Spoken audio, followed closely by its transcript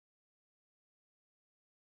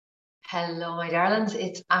Hello, my darlings.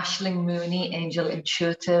 It's Aisling Mooney, Angel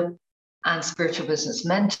Intuitive and Spiritual Business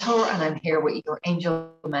Mentor, and I'm here with your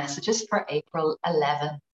angel messages for April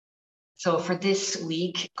 11. So for this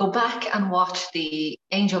week, go back and watch the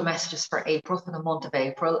angel messages for April, for the month of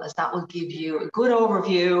April, as that will give you a good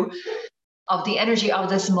overview of the energy of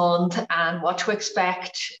this month and what to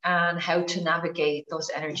expect and how to navigate those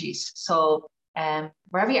energies. So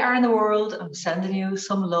wherever you are in the world, I'm sending you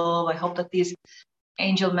some love. I hope that these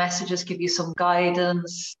angel messages give you some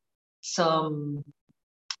guidance, some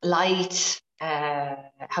light,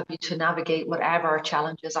 help you to navigate whatever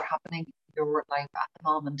challenges are happening in your life at the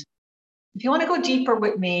moment. If you want to go deeper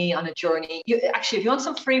with me on a journey, if you want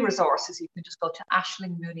some free resources, you can just go to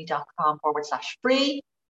aislingmooney.com/free,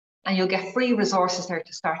 and you'll get free resources there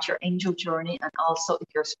to start your angel journey. And also, if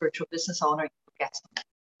you're a spiritual business owner, you'll get some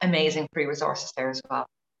amazing free resources there as well.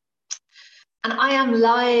 And I am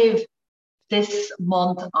live this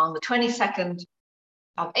month on the 22nd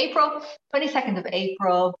of April,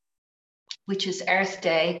 which is Earth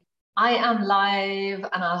Day. I am live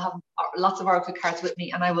and I'll have lots of oracle cards with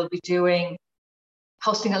me, and I will be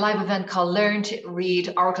hosting a live event called Learn to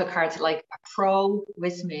Read Oracle Cards Like a Pro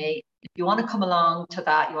with me. If you want to come along to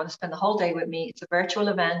that, you want to spend the whole day with me, it's a virtual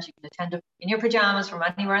event. You can attend it in your pajamas from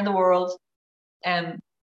anywhere in the world.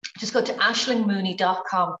 Just go to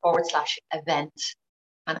aislingmooney.com/event.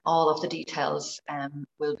 And all of the details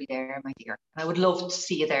will be there, my dear. I would love to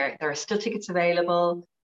see you there. There are still tickets available,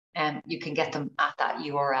 and you can get them at that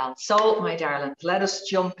URL. So, my darlings, let us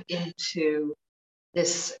jump into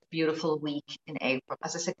this beautiful week in April.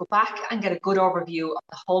 As I said, go back and get a good overview of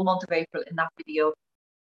the whole month of April in that video.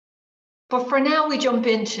 But for now, we jump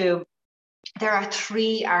into, there are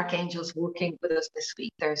 3 archangels working with us this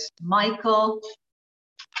week. There's Michael,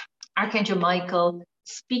 Archangel Michael,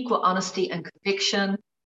 speak with honesty and conviction.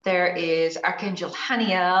 There is Archangel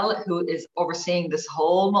Haniel, who is overseeing this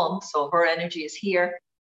whole month. So her energy is here.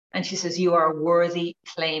 And she says, you are worthy,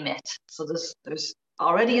 claim it. So there's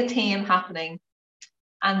already a theme happening.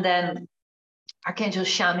 And then Archangel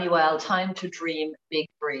Shamuel, time to dream big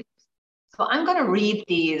dreams. So I'm going to read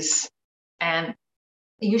these. And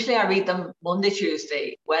usually I read them Monday,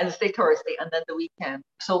 Tuesday, Wednesday, Thursday, and then the weekend.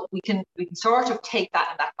 So we can sort of take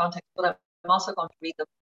that in that context, but I'm also going to read them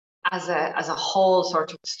as a whole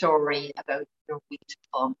sort of story about your week to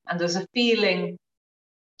come. And there's a feeling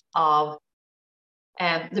of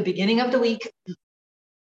the beginning of the week.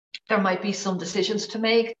 There might be some decisions to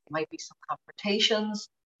make. There might be some confrontations.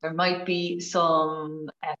 There might be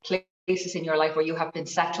some places in your life where you have been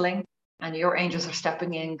settling, and your angels are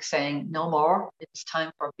stepping in saying, no more. It's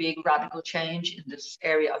time for a big radical change in this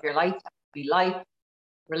area of your life. That could be life,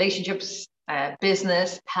 relationships,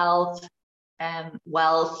 business, health,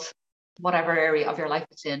 wealth, whatever area of your life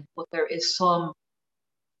it's in. But there is some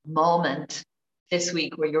moment this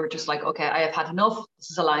week where you're just like, okay, I have had enough.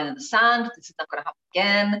 This is a line in the sand. This is not going to happen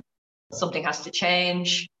again. Something has to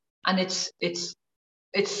change. And it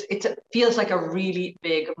feels like a really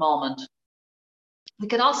big moment. We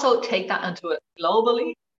can also take that into it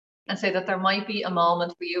globally and say that there might be a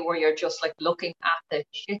moment for you where you're just like looking at the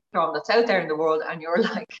shitstorm that's out there in the world, and you're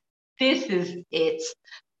like, this is it.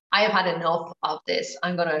 I have had enough of this.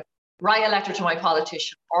 I'm going to write a letter to my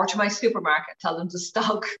politician or to my supermarket, tell them to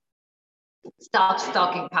stop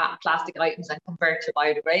stocking plastic items and convert to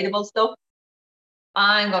biodegradable stuff.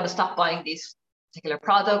 I'm going to stop buying these particular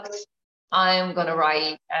products. I'm going to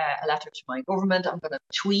write a letter to my government. I'm going to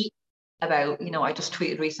tweet about, I just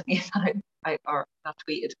tweeted recently, or not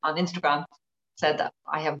tweeted, on Instagram, said that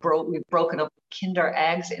we've broken up Kinder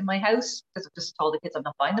eggs in my house because I've just told the kids I'm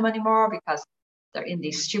not buying them anymore because they're in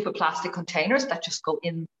these stupid plastic containers that just go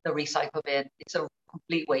in the recycle bin. It's a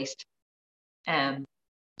complete waste.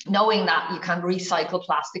 Knowing that you can recycle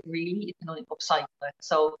plastic, really, you can only upcycle it.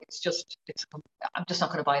 So I'm just not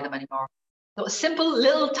going to buy them anymore. So a simple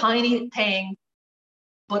little tiny thing,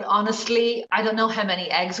 but honestly, I don't know how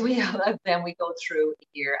many eggs we have, then we go through a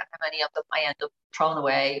year, and how many of them I end up throwing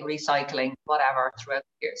away, recycling, whatever, throughout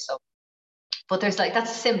the year. So, but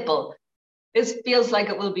that's simple. This feels like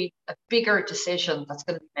it will be a bigger decision that's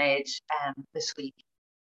going to be made this week.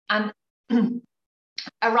 And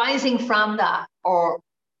arising from that, or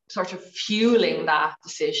sort of fueling that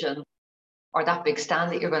decision or that big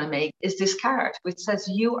stand that you're going to make, is this card, which says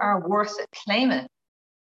you are worth it, claim it.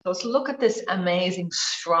 So let's look at this amazing,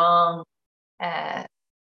 strong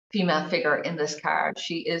female figure in this card.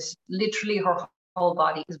 She is literally, her whole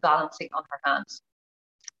body is balancing on her hands.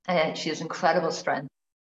 She has incredible strength.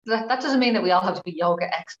 That doesn't mean that we all have to be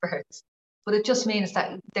yoga experts, but it just means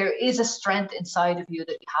that there is a strength inside of you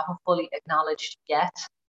that you haven't fully acknowledged yet.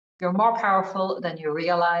 You're more powerful than you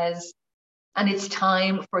realize. And it's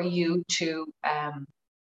time for you to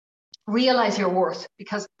realize your worth,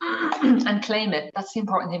 because and claim it. That's the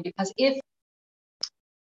important thing, because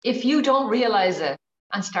if you don't realize it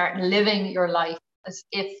and start living your life as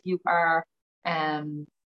if you are the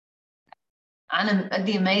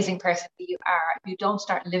amazing person that you are, if you don't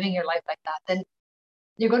start living your life like that, then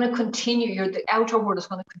you're going to continue, the outer world is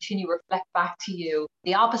going to continue to reflect back to you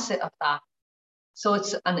the opposite of that. So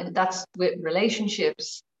and that's with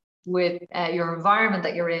relationships, with your environment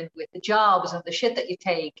that you're in, with the jobs and the shit that you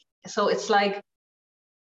take. So it's like,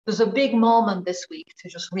 there's a big moment this week to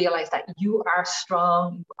just realize that you are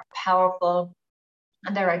strong, you are powerful.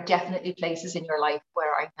 And there are definitely places in your life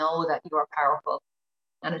where I know that you are powerful.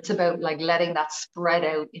 And it's about like letting that spread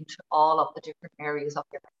out into all of the different areas of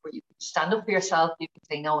your life where you can stand up for yourself, you can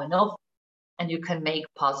say no enough, and you can make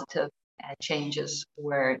positive changes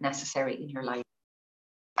where necessary in your life.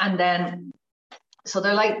 And then, so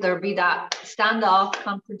there'll be that standoff,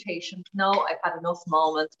 confrontation. No, I've had enough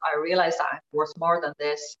moments. I realize that I'm worth more than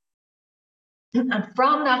this. And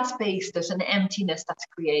from that space, there's an emptiness that's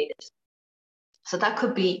created. So that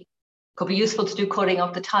could be useful to do cutting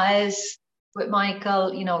up the ties with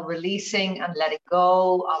Michael, releasing and letting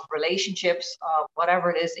go of relationships, of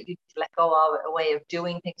whatever it is that you let go of, a way of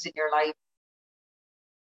doing things in your life.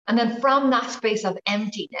 And then from that space of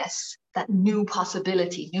emptiness, that new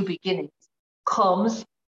possibility, new beginnings, comes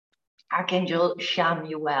Archangel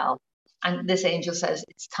Chamuel. And this angel says,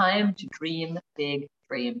 it's time to dream big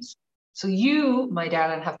dreams. So you, my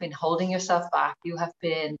darling, have been holding yourself back. You have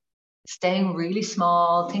been staying really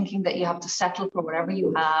small, thinking that you have to settle for whatever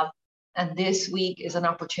you have. And this week is an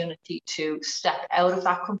opportunity to step out of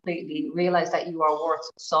that completely, realize that you are worth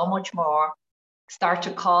so much more, start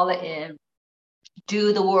to call it in,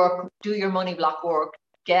 do the work, do your money block work,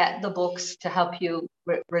 get the books to help you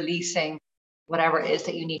releasing whatever it is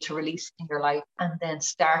that you need to release in your life, and then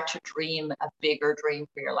start to dream a bigger dream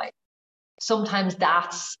for your life. Sometimes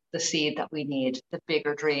that's the seed that we need, the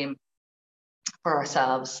bigger dream for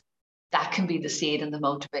ourselves. That can be the seed and the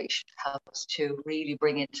motivation to help us to really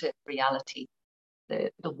bring into reality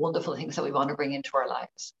the wonderful things that we want to bring into our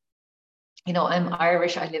lives. I'm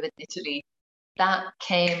Irish, I live in Italy. That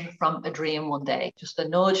came from a dream one day, just a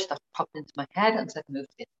nudge that popped into my head and said, move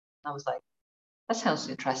to Italy. I was like, that sounds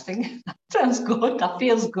interesting. That sounds good. That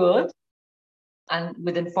feels good. And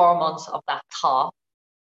within 4 months of that thought,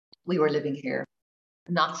 we were living here.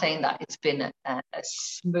 I'm not saying that it's been a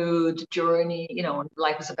smooth journey,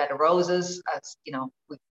 life is a bed of roses, as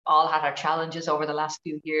we've all had our challenges over the last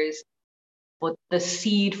few years. But the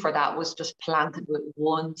seed for that was just planted with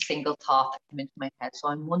one single thought that came into my head. So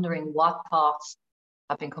I'm wondering what thoughts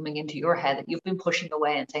have been coming into your head that you've been pushing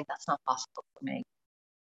away and saying, that's not possible for me.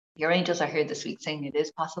 Your angels are here this week saying it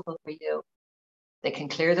is possible for you. They can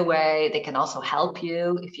clear the way. They can also help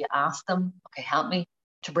you if you ask them, okay, help me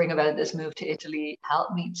to bring about this move to Italy.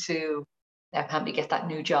 Help me get that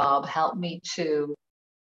new job. Help me to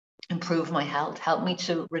improve my health. Help me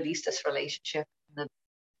to release this relationship in the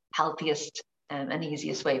healthiest and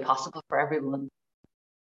easiest way possible for everyone.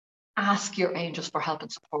 Ask your angels for help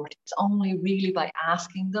and support. It's only really by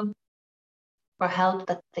asking them for help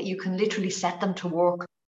that you can literally set them to work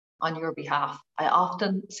on your behalf. I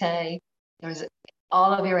often say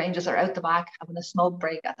all of your angels are out the back having a smoke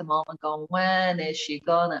break at the moment going, when is she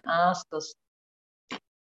gonna ask us?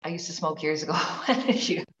 I used to smoke years ago. When is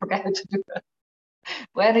she forget to do it?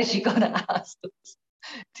 When is she gonna ask us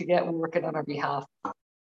to get working on our behalf?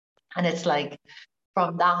 And it's like,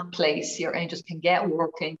 from that place, your angels can get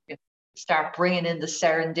working, can start bringing in the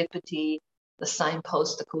serendipity, the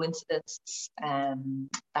signposts, the coincidences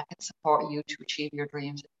that can support you to achieve your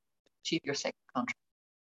dreams, achieve your sacred contract.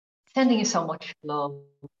 Sending you so much love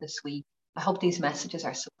this week. I hope these messages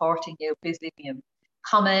are supporting you. Please leave me a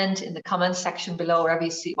comment in the comment section below, wherever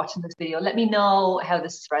you see watching this video. Let me know how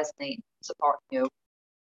this is resonating, supporting you.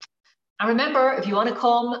 And remember, if you want to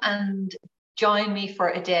come and join me for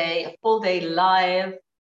a day, a full day live,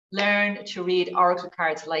 learn to read oracle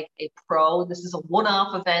cards like a pro. This is a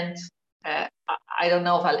one-off event. I don't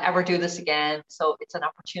know if I'll ever do this again. So it's an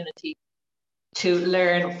opportunity to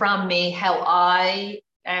learn from me how I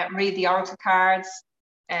read the oracle cards.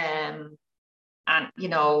 And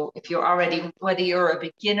if you're already, whether you're a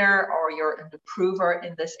beginner or you're an improver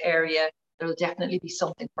in this area, there'll definitely be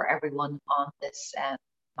something for everyone on this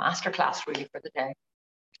masterclass really for the day.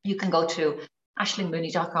 You can go to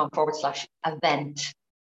ashleymooney.com/event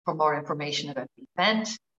for more information about the event,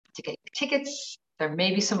 to get your tickets. There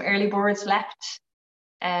may be some early birds left,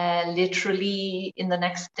 literally in the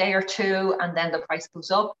next day or two, and then the price goes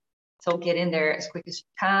up. So get in there as quick as you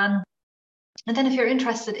can. And then if you're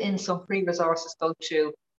interested in some free resources, go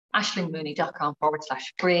to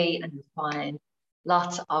ashlingmooney.com/free and you'll find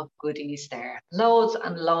lots of goodies there. Loads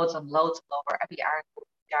and loads and loads of love for every article,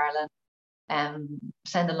 darling.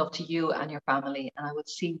 Sending love to you and your family, and I will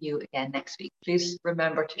see you again next week. Please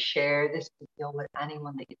remember to share this video with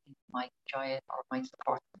anyone that you think might enjoy it or might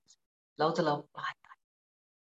support it. Loads of love. Bye.